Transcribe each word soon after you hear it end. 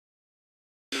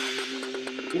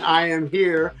I am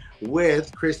here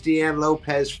with Christy-Anne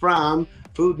Lopez from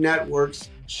Food Network's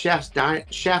Chef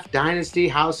Dynasty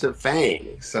House of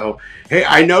Fang. So, hey,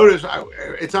 I noticed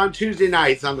it's on Tuesday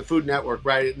nights on the Food Network,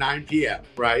 right, at 9 p.m.,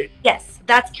 right? Yes,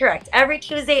 that's correct. Every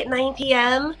Tuesday at 9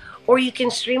 p.m., or you can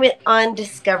stream it on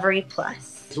Discovery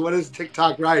Plus. So what is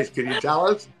TikTok rice? Can you tell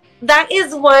us? That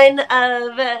is one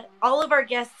of all of our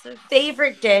guests'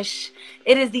 favorite dish.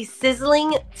 It is the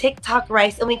sizzling TikTok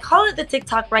rice, and we call it the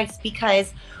TikTok rice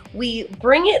because we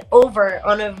bring it over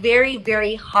on a very,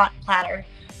 very hot platter.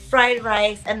 Fried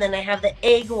rice, and then I have the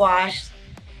egg wash,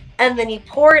 and then you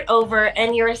pour it over,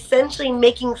 and you're essentially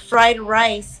making fried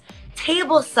rice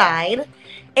tableside.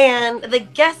 And the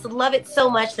guests love it so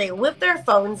much they whip their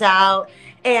phones out,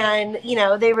 and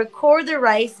they record the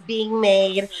rice being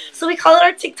made. So we call it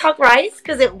our TikTok rice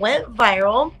because it went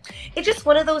viral. It's just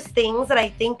one of those things that I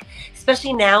think,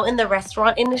 especially now in the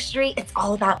restaurant industry, it's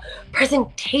all about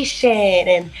presentation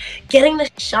and getting the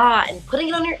shot and putting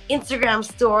it on your Instagram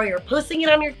story or posting it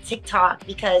on your TikTok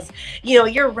because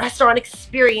your restaurant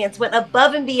experience went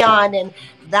above and beyond, and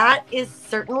that is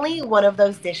certainly one of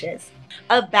those dishes.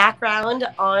 A background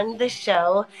on the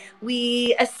show,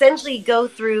 we essentially go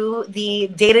through the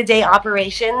day-to-day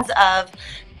operations of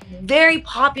very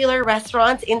popular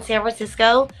restaurants in San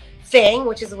Francisco, Fang,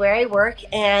 which is where I work,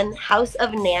 and House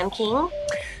of Nanking.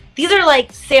 These are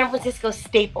like San Francisco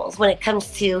staples when it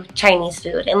comes to Chinese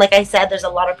food. And like I said, there's a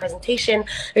lot of presentation.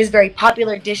 There's very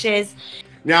popular dishes.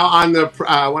 Now, on the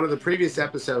one of the previous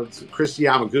episodes, Christy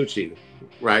Yamaguchi,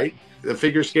 right? The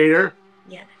figure skater?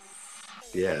 Yes.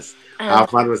 Yes. How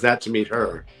fun was that to meet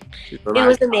her? It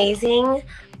was amazing.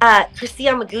 Christy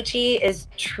Yamaguchi is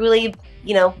truly,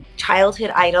 childhood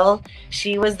idol.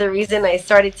 She was the reason I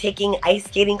started taking ice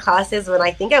skating classes when I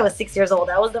think I was 6 years old.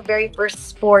 That was the very first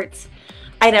sport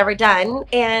I'd ever done.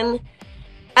 And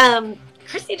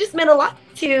Christy just meant a lot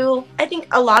to, I think,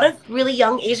 a lot of really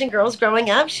young Asian girls growing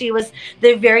up. She was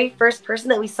the very first person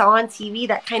that we saw on TV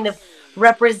that kind of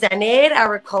represented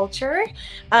our culture.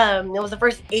 It was the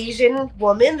first Asian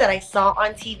woman that I saw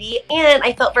on TV, and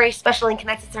I felt very special and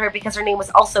connected to her because her name was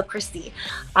also Christy.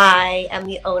 I am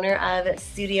the owner of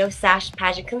Studio Sash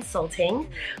Pageant Consulting,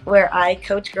 where I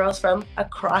coach girls from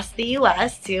across the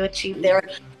U.S. to achieve their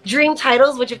dream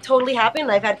titles, which have totally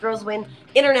happened. I've had girls win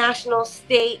international,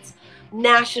 state,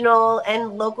 national,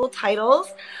 and local titles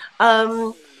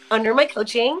under my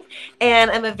coaching,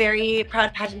 and I'm a very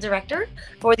proud pageant director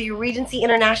for the Regency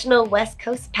International West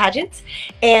Coast Pageant,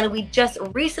 and we just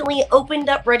recently opened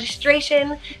up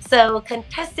registration, so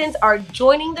contestants are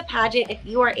joining the pageant if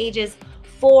you are ages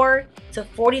 4 to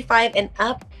 45 and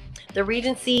up. The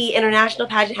Regency International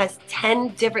Pageant has 10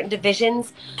 different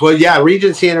divisions. Well, yeah,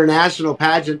 Regency International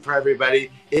Pageant, for everybody,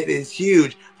 it is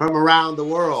huge from around the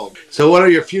world. So what are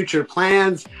your future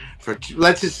plans for,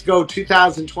 let's just go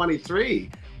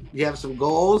 2023? You have some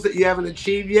goals that you haven't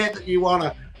achieved yet that you want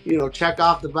to, check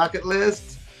off the bucket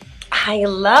list? I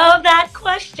love that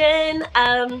question.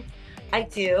 I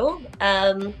do.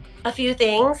 A few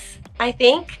things. I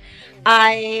think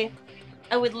I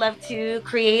would love to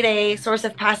create a source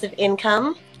of passive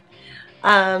income.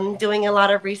 Doing a lot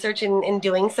of research in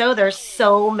doing so. There's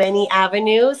so many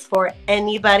avenues for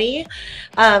anybody.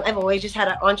 I've always just had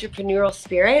an entrepreneurial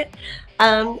spirit.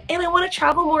 And I want to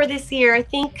travel more this year. I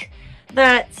think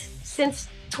that since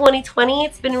 2020,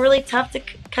 it's been really tough to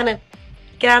kind of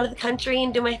get out of the country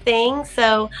and do my thing.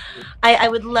 So I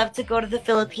would love to go to the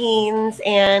Philippines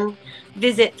and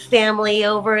visit family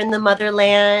over in the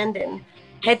motherland and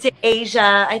head to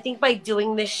Asia. I think by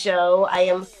doing this show, I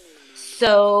am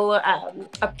so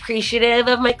appreciative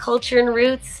of my culture and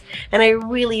roots. And I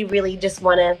really, really just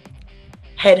want to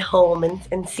head home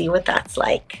and see what that's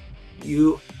like.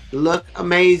 You look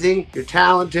amazing. You're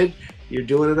talented. You're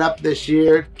doing it up this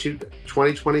year to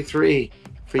 2023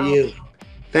 for you.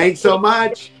 Thanks so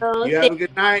much. You have a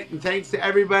good night, and thanks to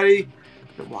everybody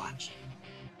that watched.